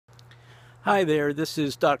Hi there, this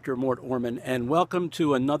is Dr. Mort Orman, and welcome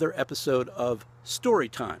to another episode of Story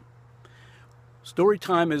Time. Story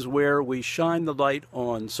Time is where we shine the light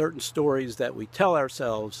on certain stories that we tell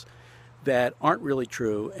ourselves that aren't really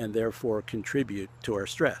true and therefore contribute to our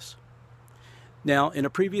stress. Now, in a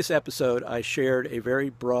previous episode, I shared a very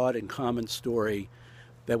broad and common story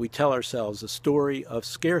that we tell ourselves, a story of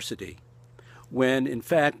scarcity, when in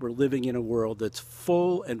fact we're living in a world that's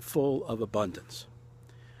full of abundance.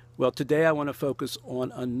 Well, today I want to focus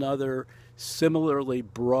on another similarly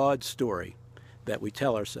broad story that we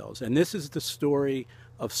tell ourselves. And this is the story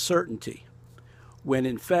of certainty, when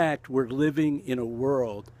in fact we're living in a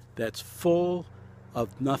world that's full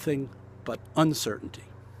of nothing but uncertainty.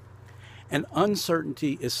 And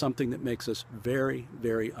uncertainty is something that makes us very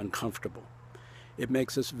uncomfortable. It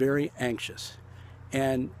makes us very anxious.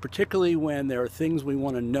 And particularly when there are things we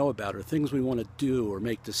want to know about or things we want to do or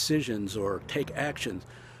make decisions or take actions,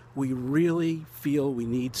 we really feel we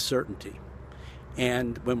need certainty.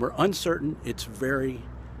 And when we're uncertain, it's very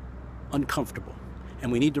uncomfortable.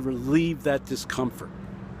 And we need to relieve that discomfort.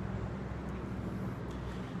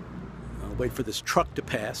 I'll wait for this truck to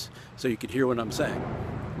pass so you can hear what I'm saying.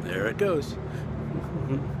 There it goes.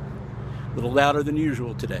 A little louder than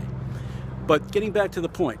usual today. But getting back to the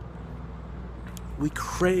point, we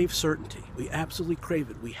crave certainty. We absolutely crave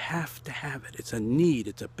it. We have to have it. It's a need.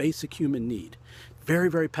 It's a basic human need.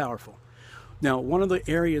 Very powerful. Now, one of the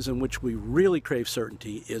areas in which we really crave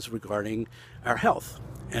certainty is regarding our health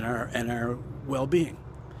and our well-being.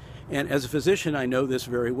 And as a physician, I know this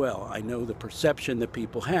very well. I know the perception that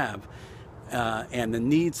people have and the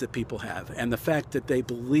needs that people have, and the fact that they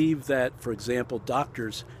believe that, for example,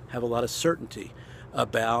 doctors have a lot of certainty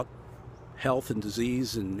about health and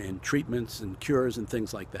disease and treatments and cures and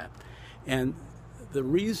things like that. And the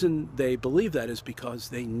reason they believe that is because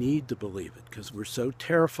they need to believe it, because we're so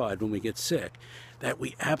terrified when we get sick that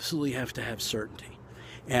we absolutely have to have certainty.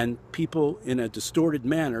 And people in a distorted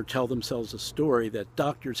manner tell themselves a story that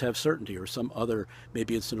doctors have certainty, or some other,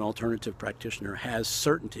 maybe it's an alternative practitioner, has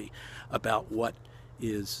certainty about what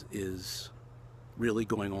is really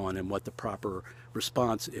going on and what the proper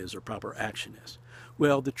response is or proper action is.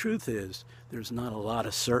 Well, the truth is there's not a lot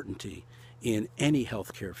of certainty in any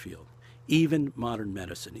healthcare field. Even modern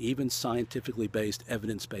medicine, even scientifically based,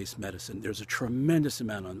 evidence-based medicine, there's a tremendous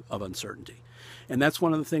amount of uncertainty. And that's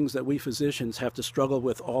one of the things that we physicians have to struggle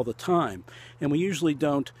with all the time. And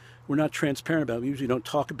we're not transparent about it. We usually don't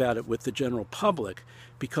talk about it with the general public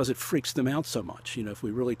because it freaks them out so much. You know, if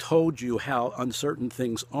we really told you how uncertain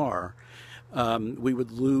things are, we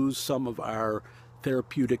would lose some of our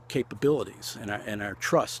therapeutic capabilities and our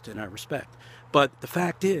trust and our respect. But the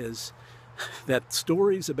fact is that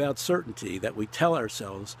stories about certainty that we tell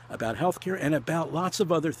ourselves about healthcare and about lots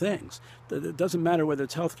of other things, it doesn't matter whether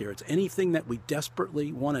it's healthcare, it's anything that we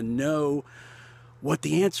desperately want to know what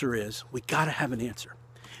the answer is, we got to have an answer.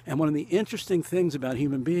 And one of the interesting things about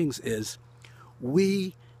human beings is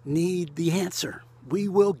we need the answer. We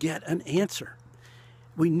will get an answer.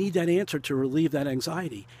 We need that answer to relieve that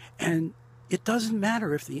anxiety. And it doesn't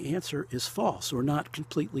matter if the answer is false or not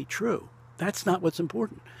completely true. That's not what's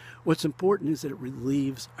important. What's important is that it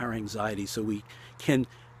relieves our anxiety so we can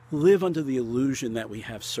live under the illusion that we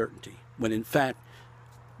have certainty, when in fact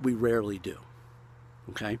we rarely do.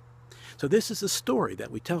 Okay? So this is a story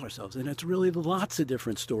that we tell ourselves, and it's really lots of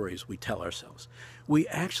different stories we tell ourselves. We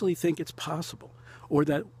actually think it's possible, or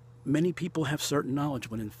that many people have certain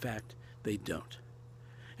knowledge when in fact they don't.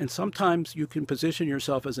 And sometimes you can position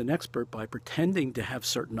yourself as an expert by pretending to have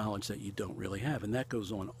certain knowledge that you don't really have, and that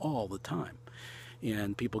goes on all the time.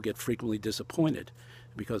 And people get frequently disappointed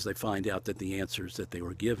because they find out that the answers that they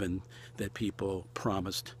were given, that people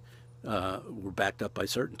promised were backed up by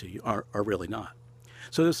certainty, are really not.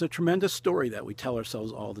 So there's a tremendous story that we tell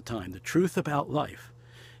ourselves all the time. The truth about life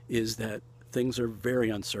is that things are very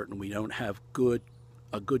uncertain. We don't have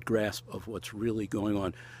a good grasp of what's really going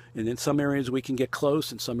on. And in some areas we can get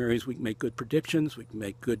close, in some areas we can make good predictions, we can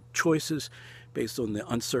make good choices based on the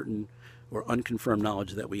uncertain or unconfirmed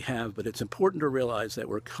knowledge that we have. But it's important to realize that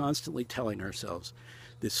we're constantly telling ourselves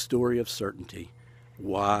this story of certainty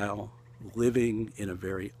while living in a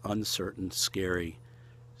very uncertain, scary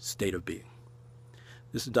state of being.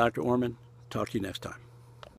 This is Dr. Orman. Talk to you next time.